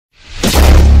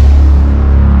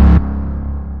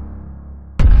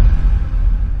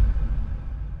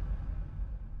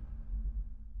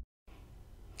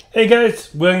Hey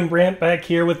guys, William Brandt back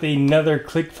here with another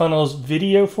ClickFunnels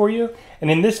video for you. And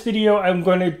in this video, I'm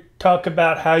going to talk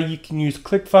about how you can use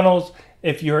ClickFunnels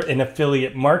if you're an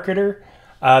affiliate marketer.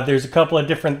 There's a couple of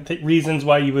different reasons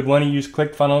why you would want to use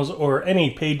ClickFunnels or any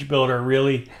page builder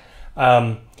really.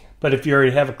 But if you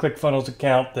already have a ClickFunnels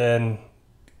account, then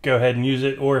go ahead and use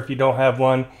it. Or if you don't have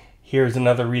one, here's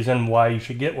another reason why you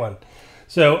should get one.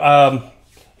 So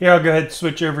here, I'll go ahead and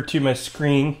switch over to my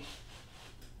screen.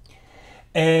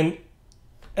 And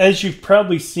as you've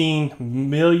probably seen,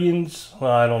 millions,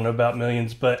 well, I don't know about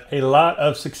millions, but a lot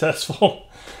of successful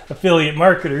affiliate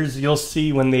marketers, you'll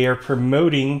see when they are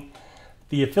promoting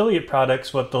the affiliate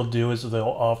products, what they'll do is they'll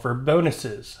offer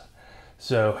bonuses.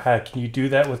 So how can you do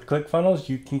that with ClickFunnels?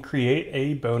 You can create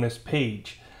a bonus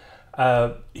page.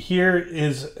 Here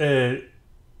is a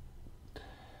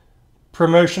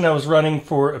promotion I was running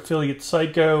for Affiliate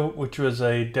Psycho, which was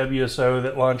a WSO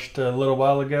that launched a little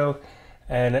while ago.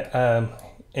 And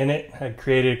in it, I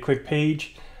created a quick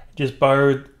page. Just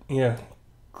borrowed,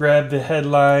 grabbed the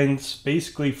headlines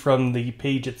basically from the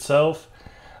page itself.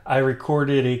 I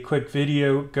recorded a quick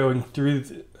video going through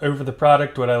over the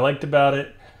product, what I liked about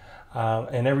it,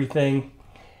 and everything,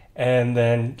 and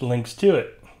then links to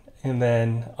it. And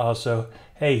then also,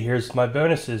 hey, here's my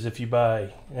bonuses if you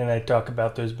buy. And I talk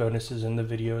about those bonuses in the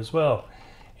video as well.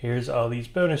 Here's all these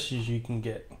bonuses you can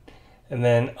get. And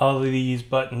then all of these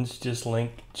buttons just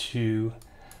link to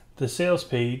the sales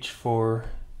page for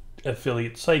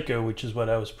Affiliate Psycho, which is what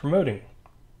I was promoting.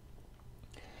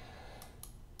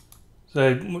 So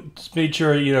I just made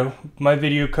sure, my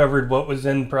video covered what was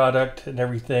in product and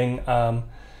everything,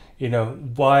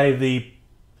 why the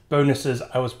bonuses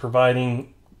I was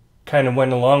providing kind of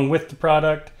went along with the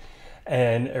product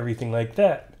and everything like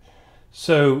that.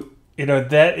 So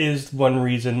that is one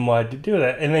reason why to do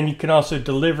that. And then you can also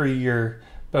deliver your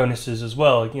bonuses as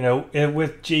well.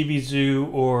 With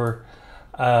JVZoo or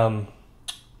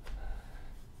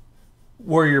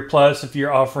Warrior Plus, if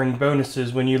you're offering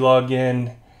bonuses when you log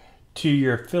in to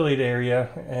your affiliate area.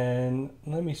 And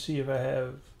let me see if I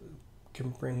can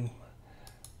bring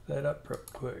that up real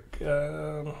quick.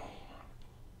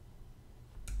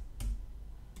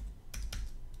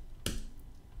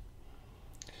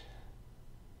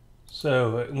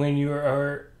 So when you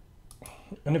are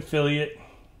an affiliate,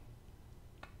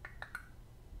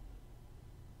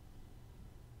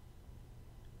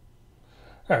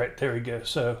 all right, there we go.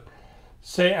 So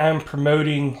say I'm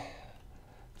promoting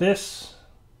this.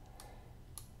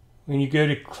 When you go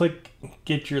to click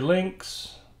get your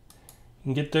links, you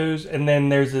can get those, and then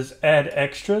there's this add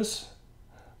extras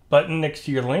button next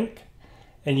to your link,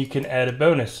 and you can add a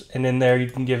bonus, and in there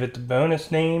you can give it the bonus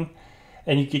name,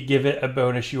 and you could give it a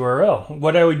bonus URL.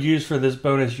 What I would use for this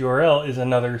bonus URL is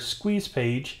another squeeze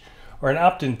page or an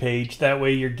opt-in page. That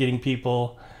way you're getting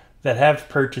people that have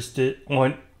purchased it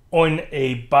on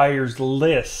a buyer's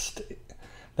list.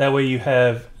 That way you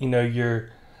have,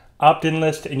 your opt-in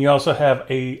list, and you also have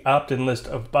a opt-in list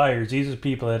of buyers. These are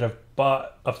people that have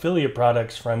bought affiliate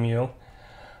products from you.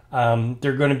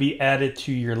 They're going to be added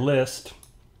to your list.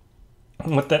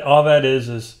 And all that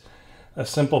is a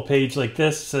simple page like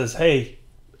this. Says, hey,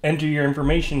 enter your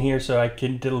information here so I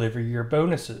can deliver your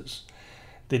bonuses.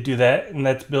 They do that, and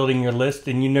that's building your list.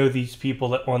 And these people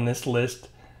that on this list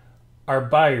are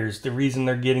buyers. The reason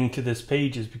they're getting to this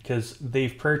page is because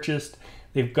they've purchased,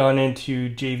 they've gone into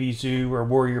JVZoo or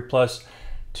Warrior Plus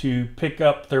to pick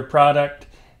up their product.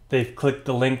 They've clicked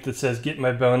the link that says get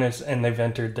my bonus, and they've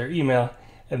entered their email.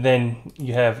 And then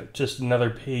you have just another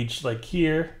page like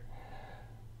here,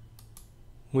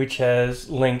 which has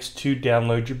links to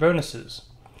download your bonuses.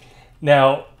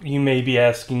 Now, you may be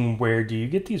asking, where do you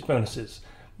get these bonuses?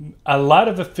 A lot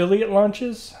of affiliate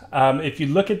launches, if you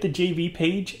look at the JV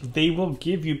page, they will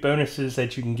give you bonuses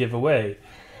that you can give away.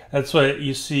 That's what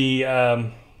you see,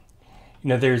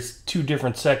 there's two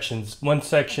different sections. One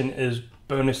section is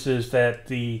bonuses that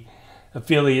the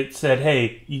affiliate said,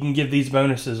 hey, you can give these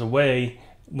bonuses away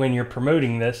when you're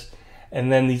promoting this.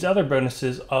 And then these other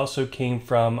bonuses also came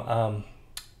from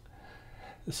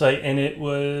the site, and it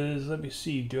was, let me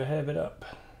see, do I have it up?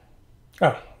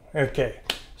 Oh, okay.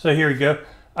 So here we go.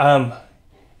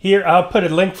 Here, I'll put a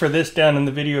link for this down in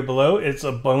the video below. It's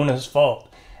a bonus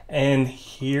vault. And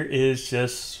here is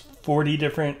just 40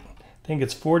 different, I think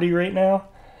it's 40 right now.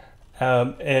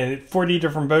 And 40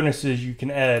 different bonuses you can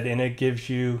add, and it gives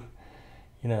you,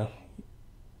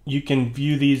 you can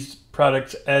view these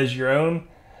products as your own.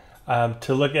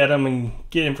 To look at them and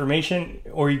get information,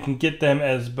 or you can get them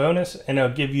as bonus, and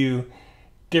it'll give you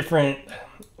different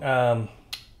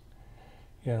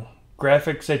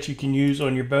graphics that you can use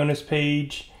on your bonus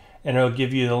page, and it'll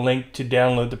give you the link to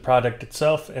download the product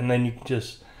itself, and then you can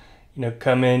just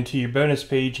come into your bonus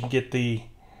page and get the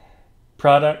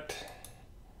product.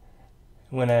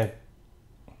 When I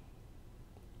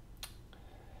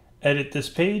edit this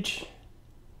page,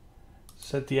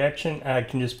 set the action, I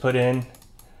can just put in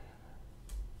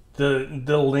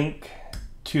the link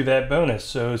to that bonus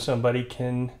so somebody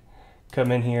can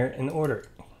come in here and order it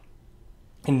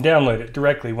and download it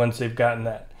directly once they've gotten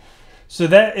that. So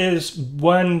that is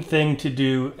one thing to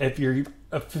do if you're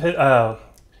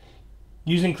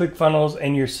using ClickFunnels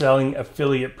and you're selling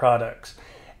affiliate products.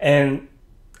 And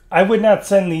I would not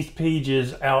send these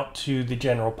pages out to the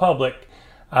general public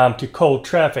to cold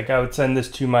traffic. I would send this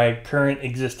to my current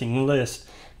existing list,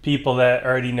 people that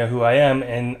already know who I am.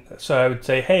 And so I would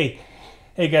say, hey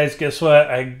guys, guess what?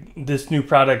 This new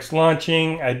product's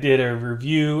launching. I did a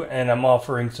review and I'm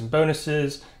offering some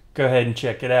bonuses. Go ahead and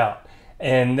check it out.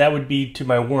 And that would be to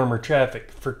my warmer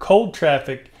traffic. For cold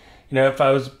traffic, if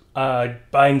I was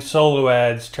buying solo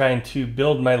ads, trying to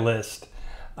build my list,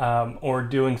 or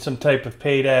doing some type of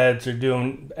paid ads or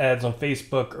doing ads on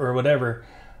Facebook or whatever,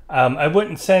 I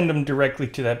wouldn't send them directly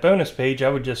to that bonus page. I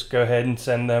would just go ahead and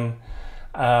send them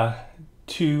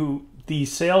to the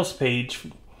sales page,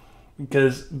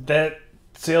 because that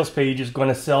sales page is going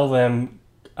to sell them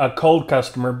a cold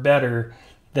customer better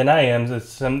than I am,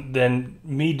 than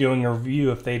me doing a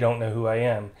review if they don't know who I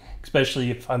am,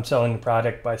 especially if I'm selling a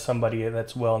product by somebody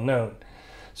that's well known.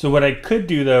 So what I could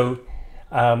do though,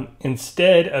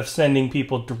 instead of sending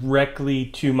people directly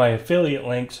to my affiliate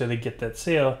link so they get that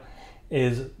sale,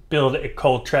 is build a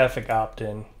cold traffic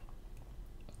opt-in.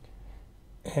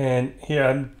 And here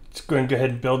I'm just going to go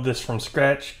ahead and build this from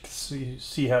scratch to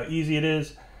see how easy it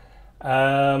is.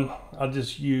 I'll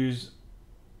just use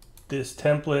this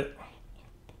template.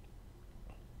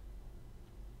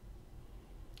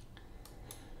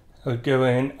 I would go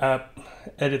in,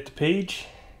 edit the page.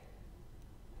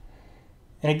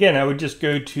 And again, I would just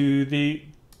go to the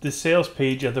sales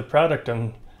page of the product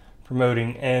I'm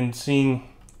promoting and seeing,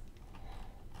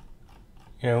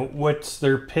 what's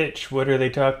their pitch? What are they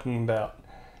talking about?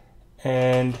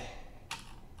 And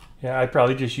I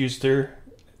probably just use their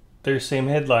same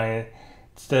headline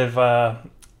instead of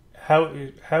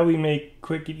how we make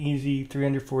quick and easy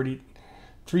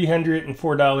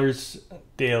 $304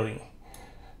 daily.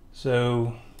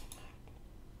 So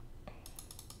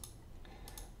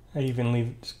I even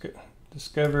leave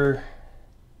discover.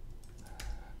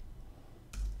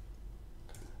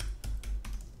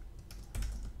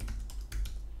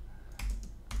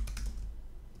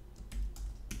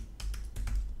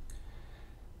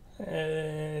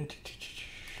 And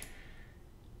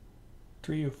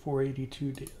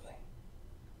 304.82 daily.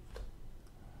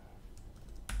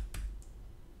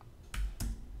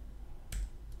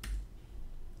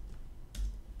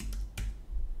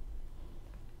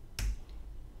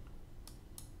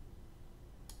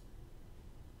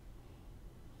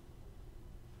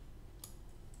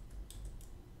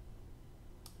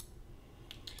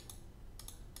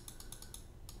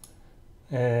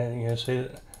 And say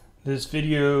this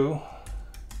video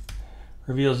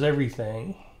reveals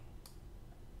everything.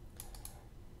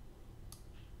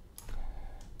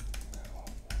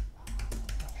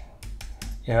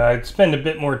 I'd spend a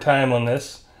bit more time on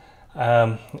this.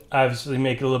 Obviously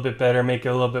make it a little bit better, make it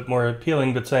a little bit more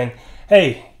appealing, but saying,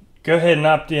 hey, go ahead and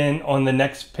opt in. On the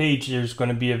next page, there's going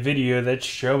to be a video that's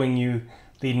showing you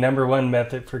the #1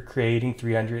 method for creating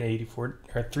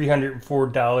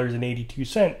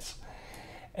 $304.82.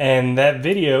 And that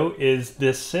video is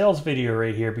this sales video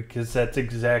right here, because that's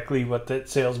exactly what that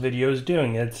sales video is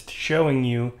doing. It's showing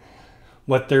you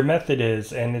what their method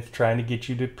is, and it's trying to get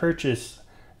you to purchase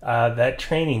that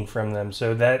training from them.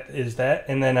 So that is that.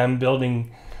 And then I'm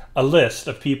building a list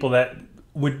of people that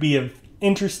would be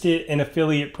interested in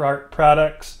affiliate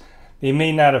products. They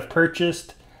may not have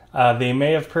purchased, they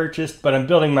may have purchased, but I'm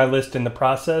building my list in the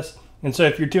process. And so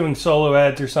if you're doing solo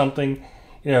ads or something,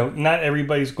 not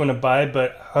everybody's going to buy,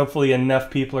 but hopefully enough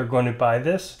people are going to buy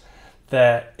this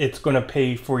that it's going to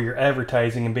pay for your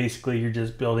advertising, and basically you're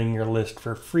just building your list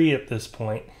for free at this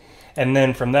point. And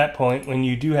then from that point, when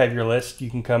you do have your list, you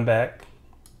can come back,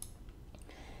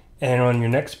 and on your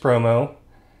next promo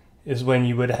is when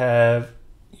you would go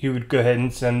ahead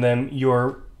and send them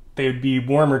they would be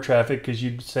warmer traffic because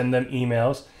you'd send them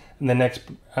emails, and the next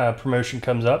promotion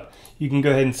comes up, you can go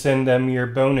ahead and send them your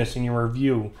bonus and your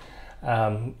review.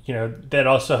 That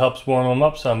also helps warm them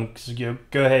up some, because you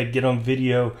go ahead, get on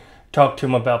video, talk to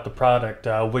them about the product,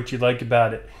 what you like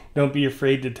about it. Don't be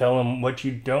afraid to tell them what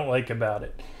you don't like about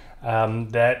it.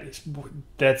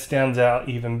 That stands out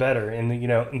even better,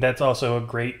 and that's also a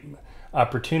great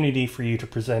opportunity for you to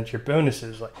present your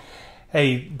bonuses. Like,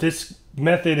 hey, this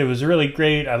method, it was really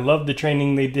great. I love the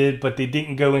training they did, but they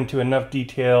didn't go into enough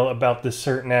detail about this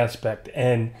certain aspect.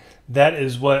 And that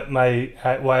is why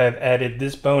I've added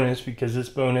this bonus, because this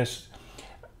bonus,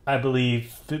 I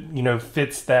believe,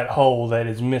 fits that hole that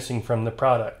is missing from the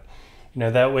product.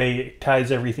 That way it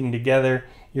ties everything together.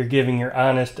 You're giving your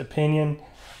honest opinion,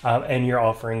 and you're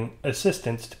offering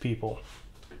assistance to people.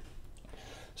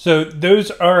 So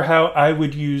those are how I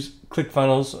would use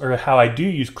ClickFunnels, or how I do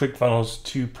use ClickFunnels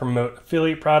to promote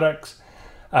affiliate products.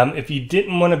 If you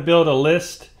didn't want to build a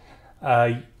list,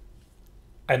 I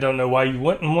don't know why you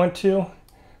wouldn't want to.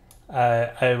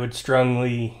 I would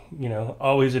strongly,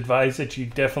 always advise that you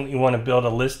definitely want to build a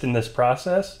list in this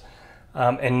process,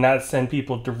 and not send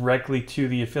people directly to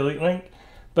the affiliate link.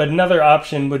 But another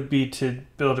option would be to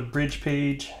build a bridge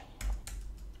page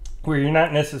where you're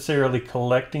not necessarily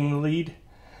collecting the lead,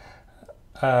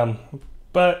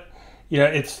 but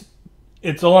it's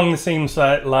along the same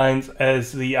lines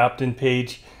as the opt-in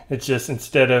page. It's just,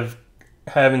 instead of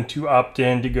having to opt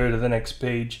in to go to the next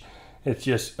page, it's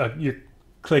just you're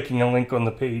clicking a link on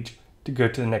the page to go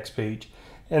to the next page.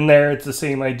 And there, it's the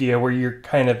same idea where you're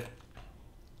kind of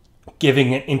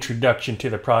giving an introduction to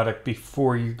the product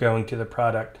before you're going to the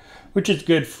product, which is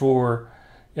good for,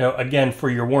 again, for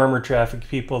your warmer traffic,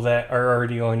 people that are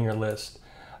already on your list.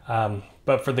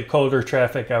 But for the colder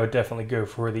traffic, I would definitely go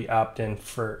for the opt-in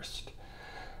first.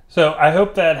 So I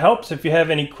hope that helps. If you have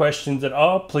any questions at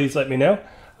all, please let me know.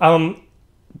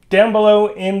 Down below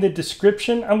in the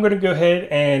description, I'm going to go ahead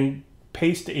and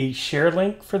paste a share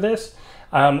link for this.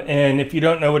 And if you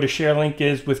don't know what a share link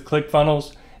is with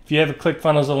ClickFunnels, if you have a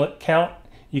ClickFunnels account,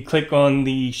 you click on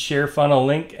the share funnel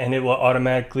link and it will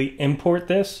automatically import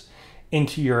this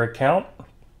into your account.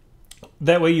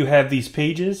 That way you have these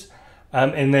pages,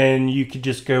 and then you could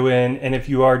just go in, and if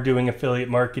you are doing affiliate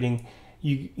marketing,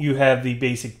 you have the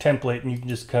basic template, and you can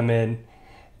just come in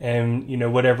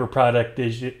and whatever product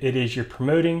it is you're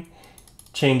promoting,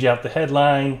 change out the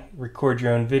headline, record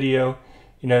your own video.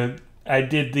 I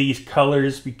did these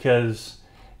colors because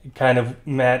it kind of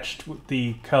matched with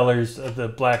the colors of the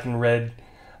black and red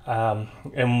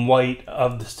and white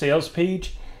of the sales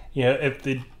page. If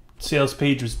the sales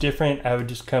page was different, I would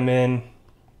just come in,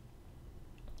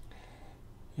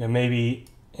 maybe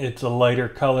it's a lighter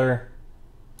color.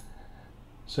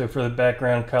 So for the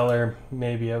background color,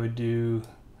 maybe I would do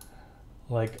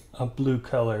like a blue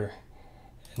color,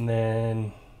 and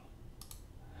then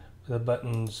the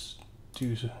buttons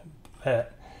do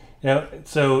that.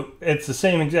 So it's the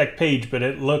same exact page, but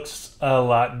it looks a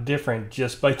lot different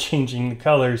just by changing the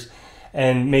colors.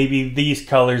 And maybe these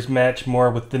colors match more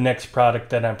with the next product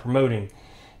that I'm promoting,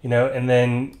 and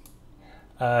then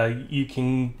you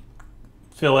can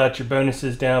fill out your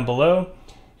bonuses down below.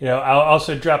 I'll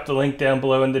also drop the link down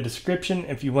below in the description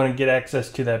if you want to get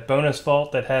access to that bonus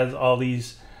vault that has all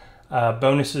these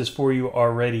bonuses for you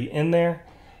already in there,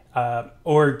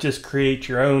 or just create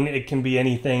your own. It can be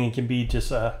anything. It can be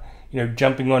just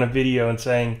jumping on a video and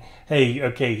saying, hey,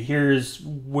 okay, here's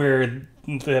where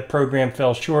the program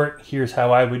fell short, here's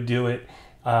how I would do it.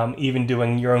 Even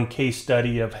doing your own case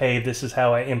study of, hey, this is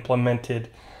how I implemented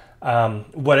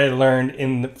what I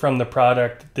learned from the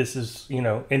product. This is,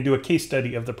 and do a case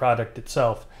study of the product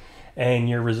itself and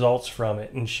your results from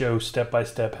it, and show step by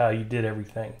step how you did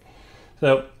everything.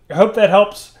 So I hope that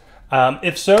helps.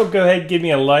 If so, go ahead, give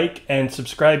me a like and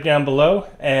subscribe down below,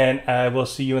 and I will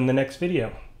see you in the next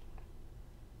video.